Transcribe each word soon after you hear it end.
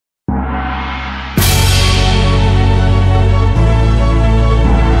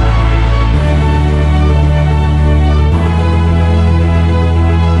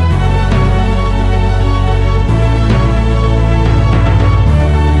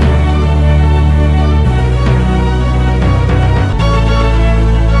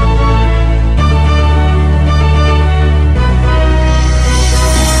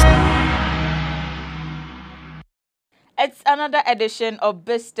another edition of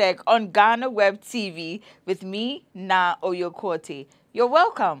BizTech on Ghana Web TV with me, Na Oyokote. You're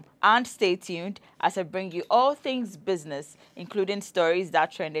welcome and stay tuned as I bring you all things business, including stories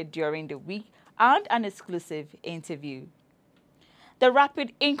that trended during the week and an exclusive interview. The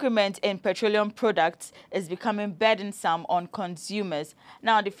rapid increment in petroleum products is becoming burdensome on consumers.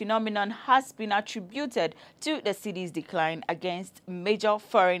 Now, the phenomenon has been attributed to the cedi's decline against major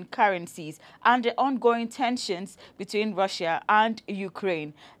foreign currencies and the ongoing tensions between Russia and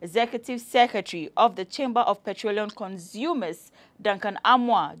Ukraine. Executive Secretary of the Chamber of Petroleum Consumers, Duncan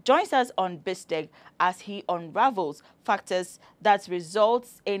Amoah, joins us on BizTech as he unravels factors that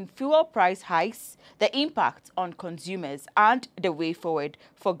results in fuel price hikes, the impact on consumers, and the way forward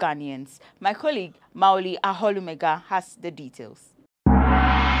for Ghanaians. My colleague, Maoli Aholumega, has the details.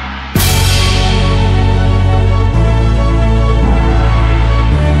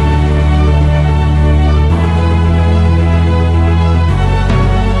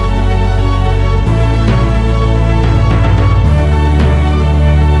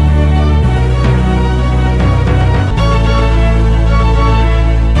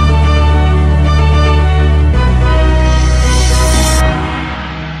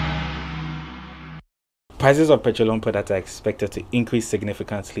 Prices of petroleum products are expected to increase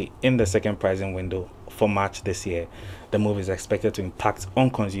significantly in the second pricing window for March this year. The move is expected to impact on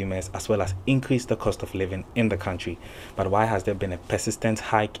consumers as well as increase the cost of living in the country. But why has there been a persistent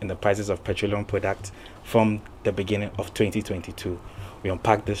hike in the prices of petroleum products from the beginning of 2022? We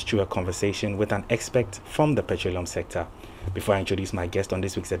unpack this through a conversation with an expert from the petroleum sector. Before I introduce my guest on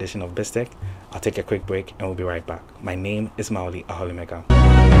this week's edition of BizTech, I'll take a quick break and we'll be right back. My name is Maoli Aholumega.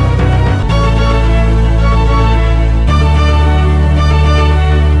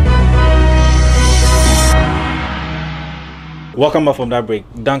 Welcome back from that break.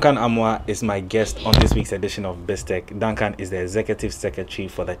 Duncan Amoah is my guest on this week's edition of BizTech. Duncan is the Executive Secretary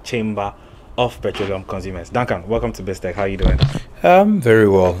for the Chamber of Petroleum Consumers. Duncan, welcome to BizTech. How are you doing? Very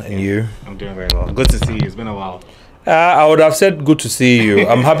well. And you? I'm doing very well. Good to see you. It's been a while. I would have said good to see you.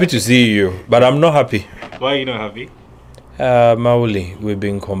 I'm happy to see you, but I'm not happy. Why are you not happy? Maoli, we've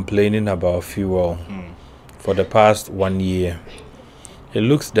been complaining about fuel for the past 1 year. It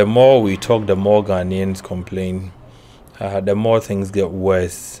looks the more we talk, the more Ghanaians complain. The more things get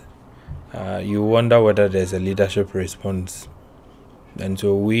worse. You wonder whether there's a leadership response. And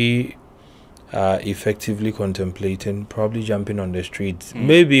so we are effectively contemplating probably jumping on the streets.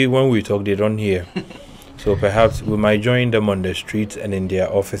 Maybe when we talk, they don't hear. So perhaps we might join them on the streets and in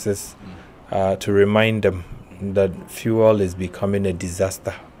their offices to remind them that fuel is becoming a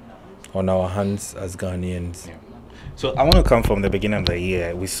disaster on our hands as Ghanaians. Yeah. So I want to come from the beginning of the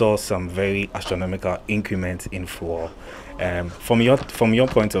year. We saw some very astronomical increments in fuel. From your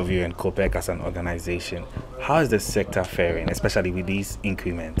point of view and COPEC as an organization, how is the sector faring, especially with these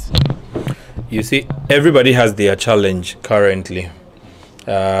increments? You see, everybody has their challenge currently.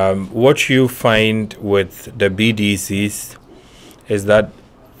 What you find with the BDCs is that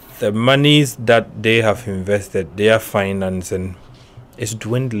the monies that they have invested, their financing, is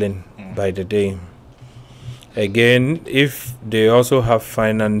dwindling by the day. Again, if they also have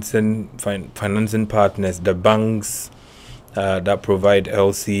financing partners, the banks that provide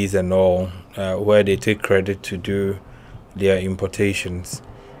LCs and all, where they take credit to do their importations,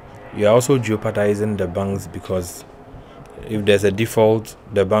 you're also jeopardizing the banks, because if there's a default,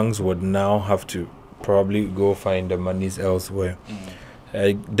 the banks would now have to probably go find the monies elsewhere.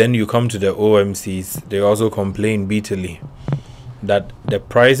 Then you come to the OMCs. They also complain bitterly that the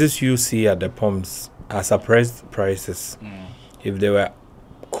prices you see at the pumps are suppressed prices. If they were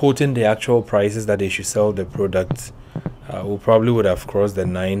quoting the actual prices that they should sell the products, we probably would have crossed the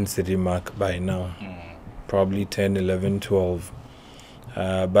 9 cedi mark by now. Probably 10, 11, 12.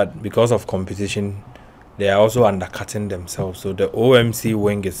 But because of competition, they are also undercutting themselves. So the OMC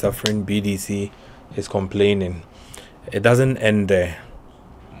wing is suffering, BDC is complaining. It doesn't end there.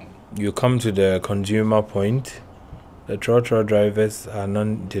 You come to the consumer point, the trotro drivers are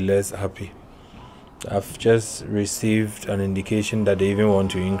nonetheless happy. I've just received an indication that they even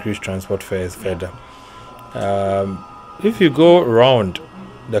want to increase transport fares further. If you go around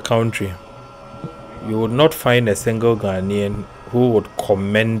the country, you would not find a single Ghanaian who would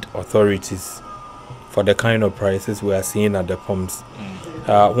commend authorities for the kind of prices we are seeing at the pumps.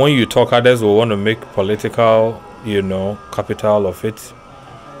 When you talk, others will want to make political, capital of it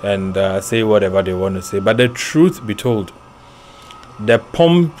and say whatever they want to say. But the truth be told, the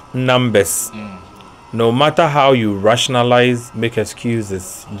pump numbers, no matter how you rationalize, make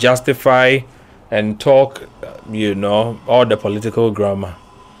excuses, justify, and talk, all the political grammar,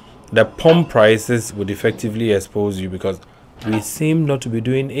 the pump prices would effectively expose you, because We seem not to be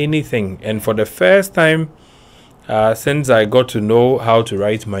doing anything. And for the first time since I got to know how to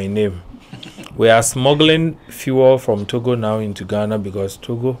write my name, we are smuggling fuel from Togo now into Ghana because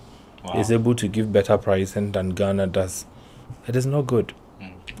Togo is able to give better pricing than Ghana does. It is not good.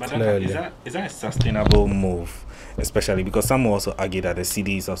 But Clearly. Is that a sustainable move? Especially because some will also argue that the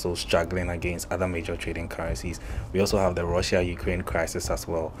cedi is also struggling against other major trading currencies. We also have the Russia-Ukraine crisis as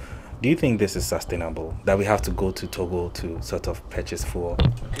well. Do you think this is sustainable, that we have to go to Togo to sort of purchase fuel?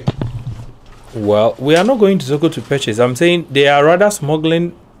 Well, we are not going to Togo to purchase. I'm saying they are rather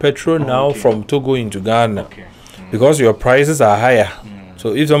smuggling petrol now from Togo into Ghana because your prices are higher.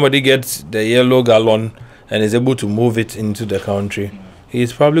 So if somebody gets the yellow gallon and is able to move it into the country,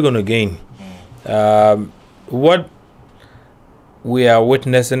 he's probably going to gain. What we are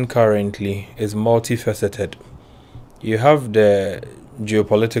witnessing currently is multifaceted. You have the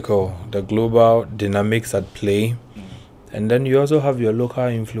geopolitical, the global dynamics at play, and then you also have your local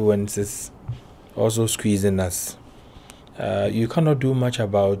influences also squeezing us. You cannot do much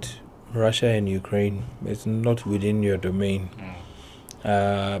about Russia and Ukraine. It's not within your domain.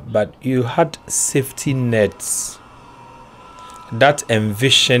 But you had safety nets that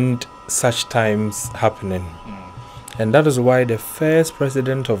envisioned such times happening. And that is why the first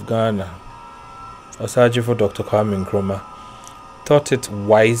president of Ghana, Osagyefo Dr. Kwame Nkrumah, thought it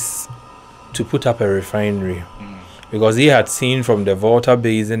wise to put up a refinery because he had seen from the Volta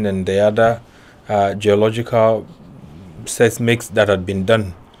Basin and the other geological seismics that had been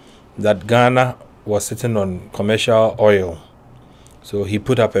done that Ghana was sitting on commercial oil. So he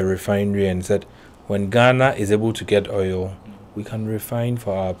put up a refinery and said, when Ghana is able to get oil, we can refine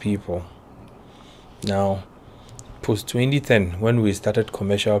for our people. Now, post 2010, when we started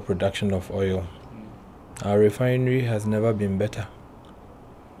commercial production of oil, our refinery has never been better.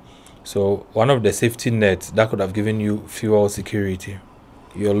 So one of the safety nets that could have given you fuel security,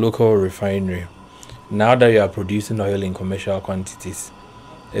 your local refinery, now that you are producing oil in commercial quantities,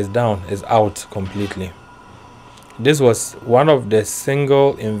 is down, is out completely. This was one of the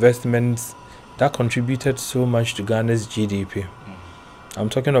single investments that contributed so much to Ghana's GDP. I'm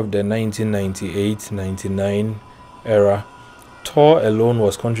talking of the 1998-99 era. TOR alone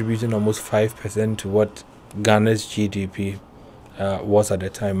was contributing almost 5% to what Ghana's GDP was at the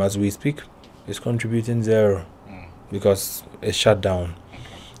time. As we speak, it's contributing 0 because it's shut down.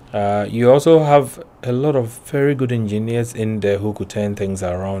 You also have a lot of very good engineers in there who could turn things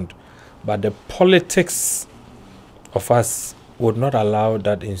around, but the politics of us would not allow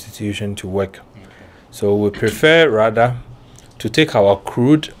that institution to work. So we prefer rather to take our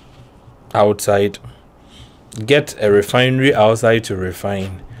crude outside, get a refinery outside to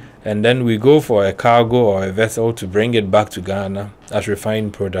refine, and then we go for a cargo or a vessel to bring it back to Ghana as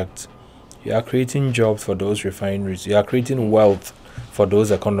refined products. You are creating jobs for those refineries. You are creating wealth for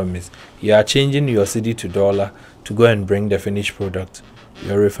those economies. You are changing your cedi to dollar to go and bring the finished product.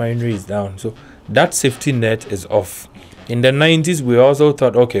 Your refinery is down. So that safety net is off. In the 90s, we also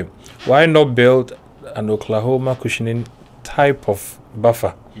thought, okay, why not build an Oklahoma cushioning type of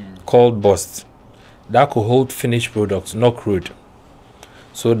buffer called BUST that could hold finished products, not crude,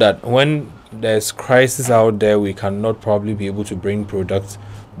 so that when there's crisis out there, we cannot probably be able to bring products.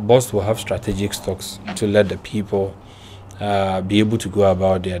 BUST will have strategic stocks to let the people be able to go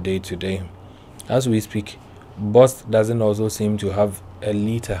about their day-to-day. As we speak, BUST doesn't also seem to have a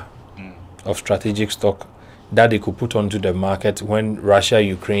liter of strategic stock that they could put onto the market when Russia,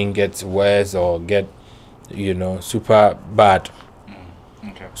 Ukraine gets worse or get, super bad.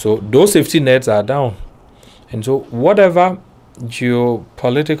 So those safety nets are down. And so whatever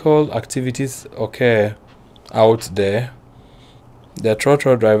geopolitical activities occur out there, the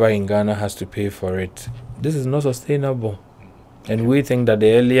trotro driver in Ghana has to pay for it. This is not sustainable. And we think that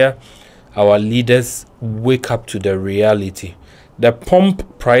the earlier our leaders wake up to the reality, the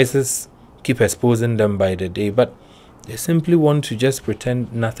pump prices keep exposing them by the day, but they simply want to just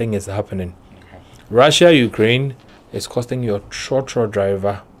pretend nothing is happening. Russia, Ukraine is costing your trotro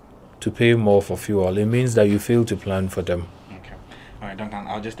driver to pay more for fuel. It means that you fail to plan for them. Okay. All right, Duncan,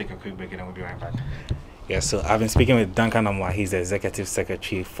 I'll just take a quick break and then we'll be right back. Yeah, so I've been speaking with Duncan Amoah. He's the Executive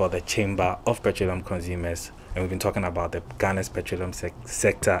Secretary for the Chamber of Petroleum Consumers. And we've been talking about the Ghana's petroleum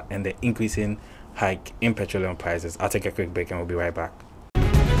sector and the increasing hike in petroleum prices. I'll take a quick break and we'll be right back.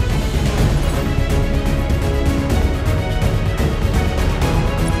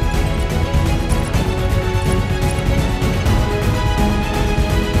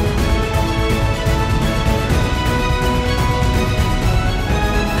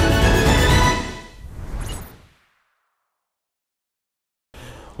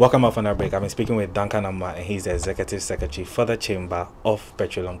 Welcome off on our break. I've been speaking with Duncan Amoah, and he's the Executive Secretary for the Chamber of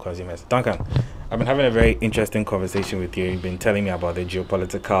Petroleum Consumers. Duncan, I've been having a very interesting conversation with you. You've been telling me about the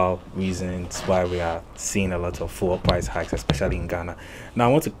geopolitical reasons why we are seeing a lot of fuel price hikes, especially in Ghana. Now,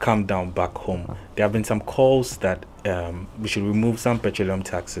 I want to come down back home. There have been some calls that we should remove some petroleum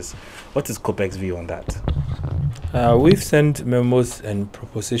taxes. What is COPEC's view on that? We've sent memos and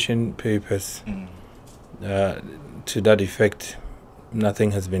proposition papers to that effect.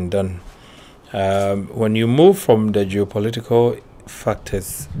 Nothing has been done. When you move from the geopolitical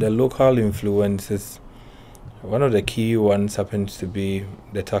factors, the local influences, one of the key ones happens to be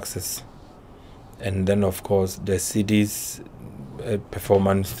the taxes. And then, of course, the cedi's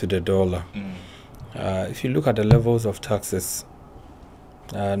performance to the dollar. If you look at the levels of taxes,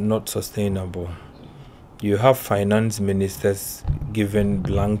 not sustainable. You have finance ministers given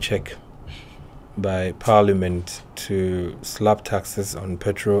blank check by Parliament to slap taxes on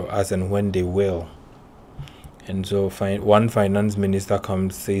petrol as and when they will. And so one finance minister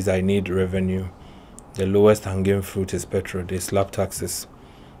comes, says, I need revenue. The lowest hanging fruit is petrol. They slap taxes.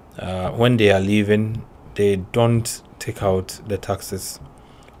 When they are leaving, they don't take out the taxes.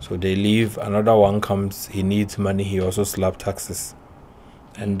 So they leave. Another one comes, he needs money. He also slap taxes.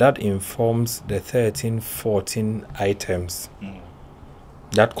 And that informs the 13, 14 items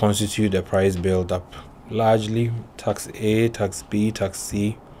that constitute the price build-up. Largely tax A, tax B, tax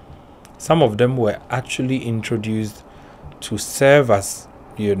C. Some of them were actually introduced to serve as,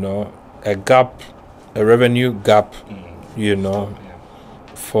 a gap, a revenue gap,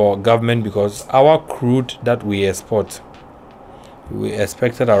 for government, because our crude that we export, we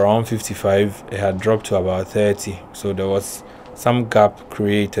expected around 55, it had dropped to about 30. So there was some gap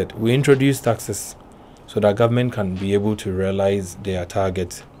created. We introduced taxes so that government can be able to realize their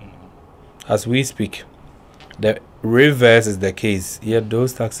target. As we speak, the reverse is the case, yet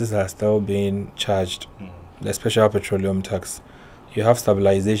those taxes are still being charged. The special petroleum tax. You have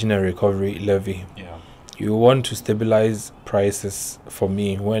stabilization and recovery levy. You want to stabilize prices for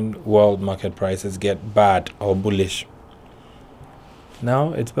me when world market prices get bad or bullish.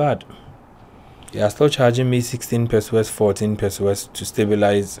 Now it's bad. You are still charging me 16 pesos, 14 pesos to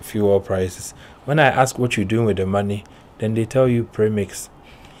stabilize fuel prices. When I ask what you're doing with the money, then they tell you premix.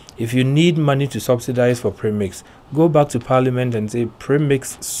 If you need money to subsidize for premix, go back to Parliament and say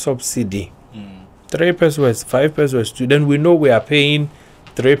premix subsidy. 3 pesos, 5 pesos, then we know we are paying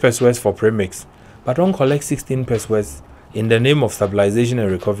 3 pesos for premix. But don't collect 16 pesos in the name of stabilization and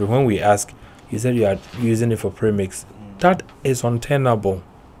recovery. When we ask, you said you are using it for premix. That is untenable.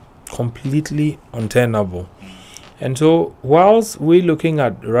 Completely untenable. And so whilst we're looking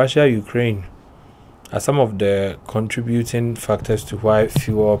at Russia, Ukraine as some of the contributing factors to why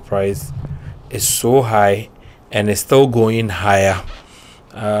fuel price is so high and is still going higher,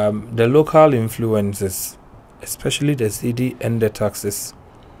 the local influences, especially the cedi and the taxes,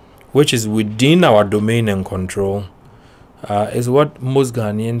 which is within our domain and control, is what most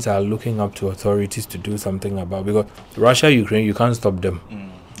Ghanaians are looking up to authorities to do something about. Because Russia, Ukraine, you can't stop them.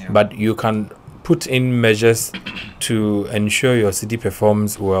 But you can put in measures to ensure your city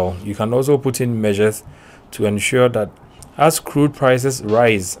performs well. You can also put in measures to ensure that as crude prices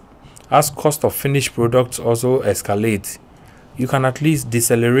rise, as cost of finished products also escalate, you can at least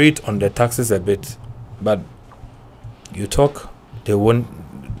decelerate on the taxes a bit. But you talk, they won't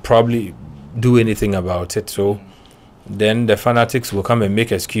probably do anything about it. So then the fanatics will come and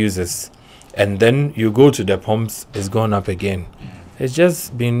make excuses. And then you go to the pumps, it's gone up again. It's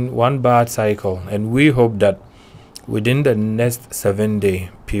just been one bad cycle, and we hope that within the next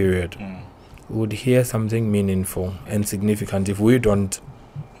 7-day period, we would hear something meaningful and significant. If we don't,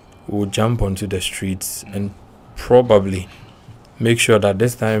 we'll jump onto the streets and probably make sure that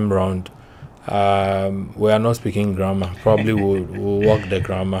this time round, we are not speaking grammar. Probably we'll walk the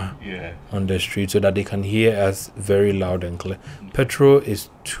grammar on the street so that they can hear us very loud and clear. Petrol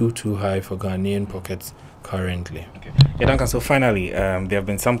is too high for Ghanaian pockets currently. Yeah, Duncan, so finally, there have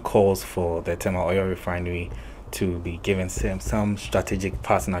been some calls for the Tema Oil Refinery to be given some strategic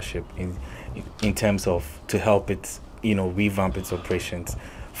partnership in terms of to help it, revamp its operations.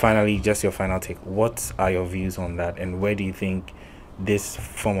 Finally, just your final take. What are your views on that, and where do you think this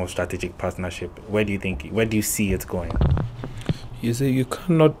form of strategic partnership, where do you see it going? You see, you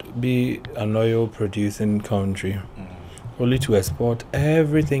cannot be an oil producing country only to export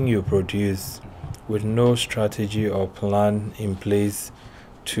everything you produce with no strategy or plan in place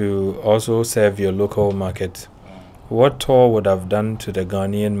to also serve your local market. What Tor would have done to the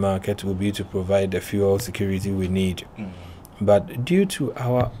Ghanaian market would be to provide the fuel security we need. But due to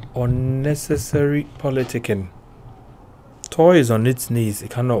our unnecessary politicking, TOR is on its knees.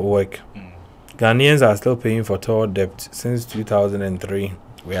 It cannot work. Ghanaians are still paying for TOR debt since 2003.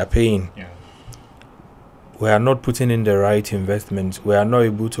 We are paying. Yeah. We are not putting in the right investments. We are not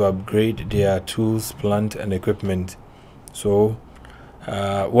able to upgrade their tools, plant, and equipment. So,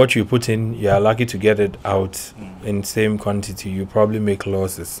 what you put in, you are lucky to get it out in same quantity. You probably make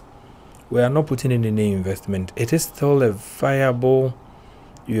losses. We are not putting in any investment. It is still a viable,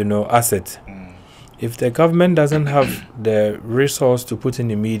 asset. If the government doesn't have the resource to put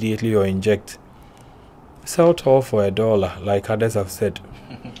in immediately or inject, sell TOR for $1, like others have said,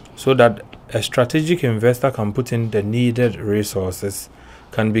 so that a strategic investor can put in the needed resources,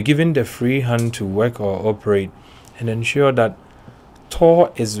 can be given the free hand to work or operate, and ensure that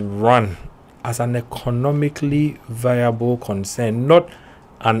TOR is run as an economically viable concern, not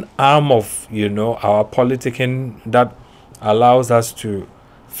an arm of, our politicking that allows us to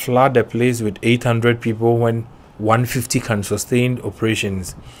flood the place with 800 people when 150 can sustain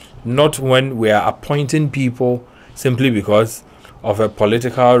operations, not when we are appointing people simply because of a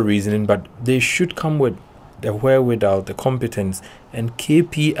political reasoning, but they should come with the wherewithal, the competence, and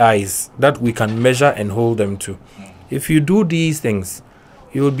KPIs that we can measure and hold them to. If you do these things,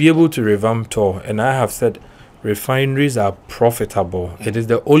 you will be able to revamp TOR. And I have said refineries are profitable. It is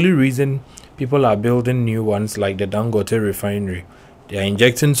the only reason people are building new ones like the Dangote refinery. They are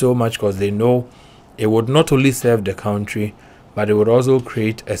injecting so much because they know it would not only serve the country, but it would also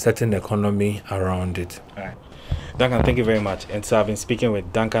create a certain economy around it. All right. Duncan, thank you very much. And so I've been speaking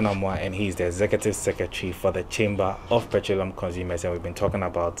with Duncan Amoah, and he's the Executive Secretary for the Chamber of Petroleum Consumers, and we've been talking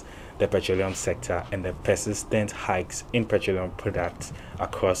about the petroleum sector and the persistent hikes in petroleum products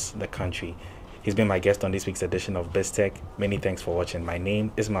across the country. He's been my guest on this week's edition of BizTech. Many thanks for watching. My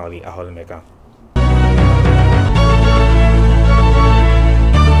name is Maoli Aholimeka.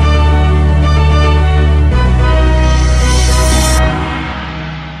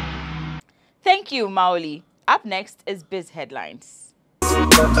 Thank you, Maoli. Up next is Biz Headlines.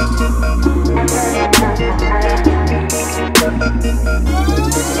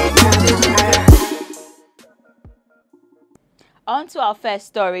 On to our first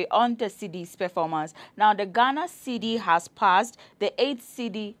story on the cedi's performance. Now, the Ghana cedi has passed the 8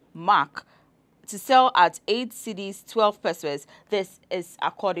 cedi mark to sell at 8 cedis 12 pesos. This is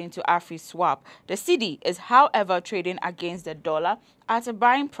according to AfriSwap. The cedi is, however, trading against the dollar at a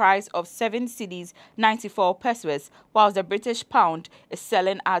buying price of 7 cedis 94 pesos, whilst the British pound is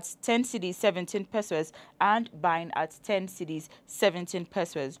selling at 10 cedis 17 pesos and buying at 10 cedis 17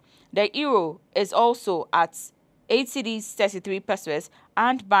 pesos. The euro is also at 8 cedis 33 pesos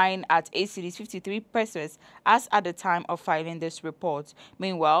and buying at 8 cedis 53 pesos as at the time of filing this report.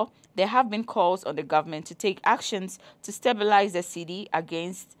 Meanwhile, there have been calls on the government to take actions to stabilize the cedi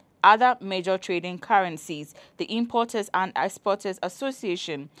against other major trading currencies. The Importers and Exporters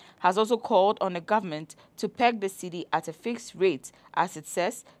Association has also called on the government to peg the cedi at a fixed rate, as it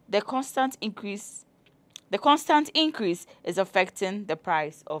says the constant increase is affecting the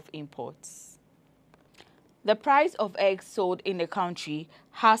price of imports. The price of eggs sold in the country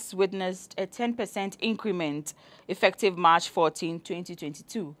has witnessed a 10% increment effective March 14,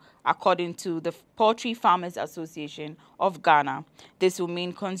 2022, according to the Poultry Farmers Association of Ghana. This will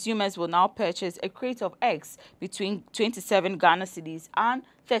mean consumers will now purchase a crate of eggs between 27 Ghana cedis and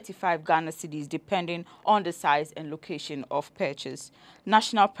 35 Ghana cedis, depending on the size and location of purchase.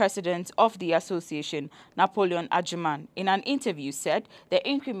 National President of the association, Napoleon Agyemang, in an interview said the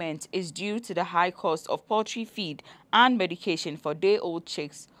increment is due to the high cost of poultry feed and medication for day-old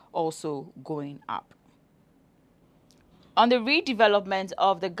chicks also going up. On the redevelopment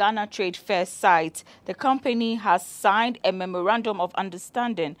of the Ghana Trade Fair site, the company has signed a memorandum of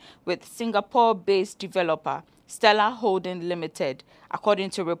understanding with Singapore-based developer Stella Holding Limited.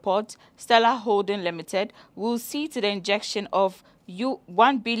 According to reports, Stella Holding Limited will see to the injection of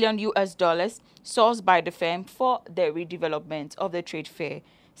 $1 billion sourced by the firm for the redevelopment of the trade fair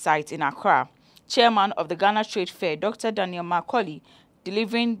site in Accra. Chairman of the Ghana Trade Fair, Dr. Daniel Macaulay,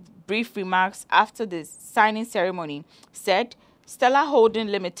 delivering brief remarks after the signing ceremony, said Stella Holding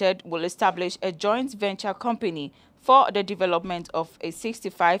Limited will establish a joint venture company for the development of a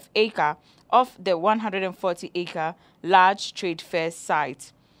 65-acre of the 140-acre large trade fair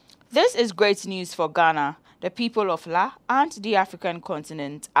site. This is great news for Ghana, the people of La, and the African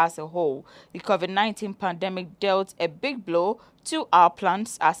continent as a whole. The COVID-19 pandemic dealt a big blow to our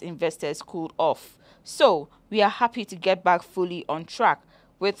plans as investors cooled off. So, we are happy to get back fully on track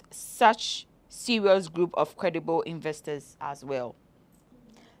with such serious group of credible investors as well.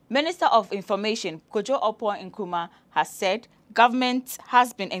 Minister of Information, Kojo Oppong Nkrumah, has said government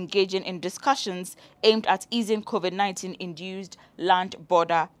has been engaging in discussions aimed at easing COVID-19 induced land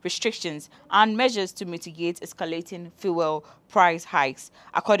border restrictions and measures to mitigate escalating fuel price hikes.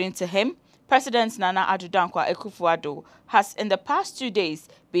 According to him, President Nana Addo Dankwa Akufo-Addo has in the past 2 days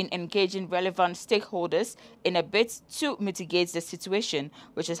been engaging relevant stakeholders in a bid to mitigate the situation,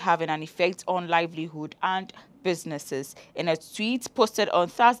 which is having an effect on livelihood and businesses. In a tweet posted on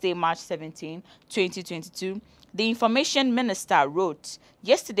Thursday, March 17, 2022, the Information Minister wrote,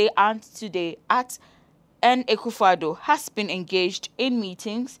 "Yesterday and today at N. Akufo-Addo has been engaged in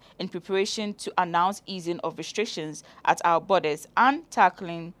meetings in preparation to announce easing of restrictions at our borders and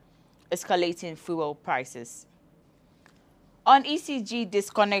tackling escalating fuel prices." On ECG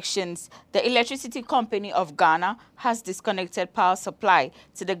disconnections, the Electricity Company of Ghana has disconnected power supply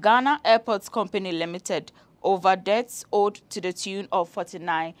to the Ghana Airports Company Limited over debts owed to the tune of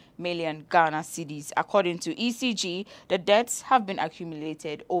 49 million Ghana cedis. According to ECG, the debts have been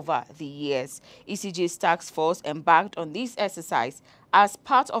accumulated over the years. ECG's task force embarked on this exercise as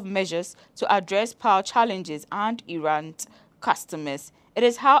part of measures to address power challenges and errant customers. It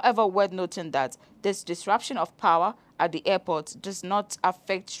is, however, worth noting that this disruption of power at the airport does not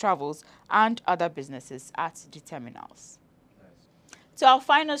affect travels and other businesses at the terminals. To our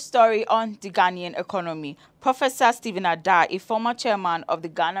final story on the Ghanaian economy, Professor Stephen Adai, a former chairman of the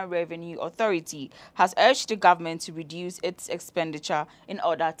Ghana Revenue Authority, has urged the government to reduce its expenditure in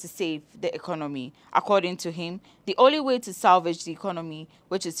order to save the economy. According to him, the only way to salvage the economy,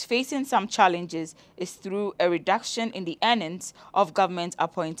 which is facing some challenges, is through a reduction in the earnings of government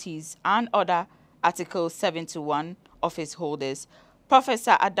appointees and other Article 71 office holders.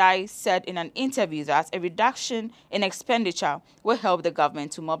 Professor Adai said in an interview that a reduction in expenditure will help the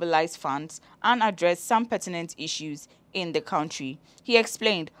government to mobilize funds and address some pertinent issues in the country. He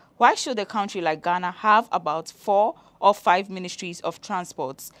explained, why should a country like Ghana have about 4 or 5 ministries of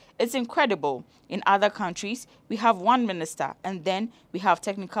transports? It's incredible. In other countries, we have one minister and then we have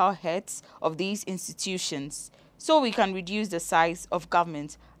technical heads of these institutions. So we can reduce the size of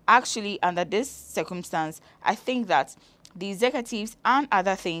government. Actually, under this circumstance, I think that the executives and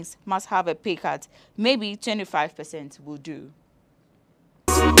other things must have a pay cut. Maybe 25% will do.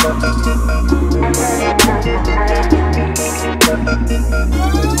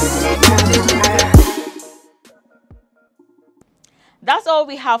 That's all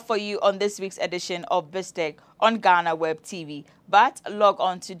we have for you on this week's edition of BizTech on Ghana Web TV. But log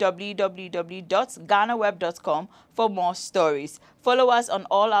on to www.ghanaweb.com for more stories. Follow us on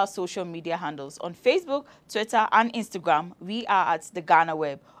all our social media handles. On Facebook, Twitter, and Instagram, we are at the Ghana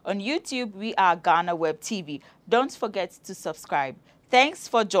Web. On YouTube, we are Ghana Web TV. Don't forget to subscribe. Thanks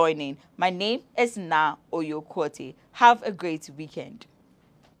for joining. My name is Na Oyo Kwote. Have a great weekend.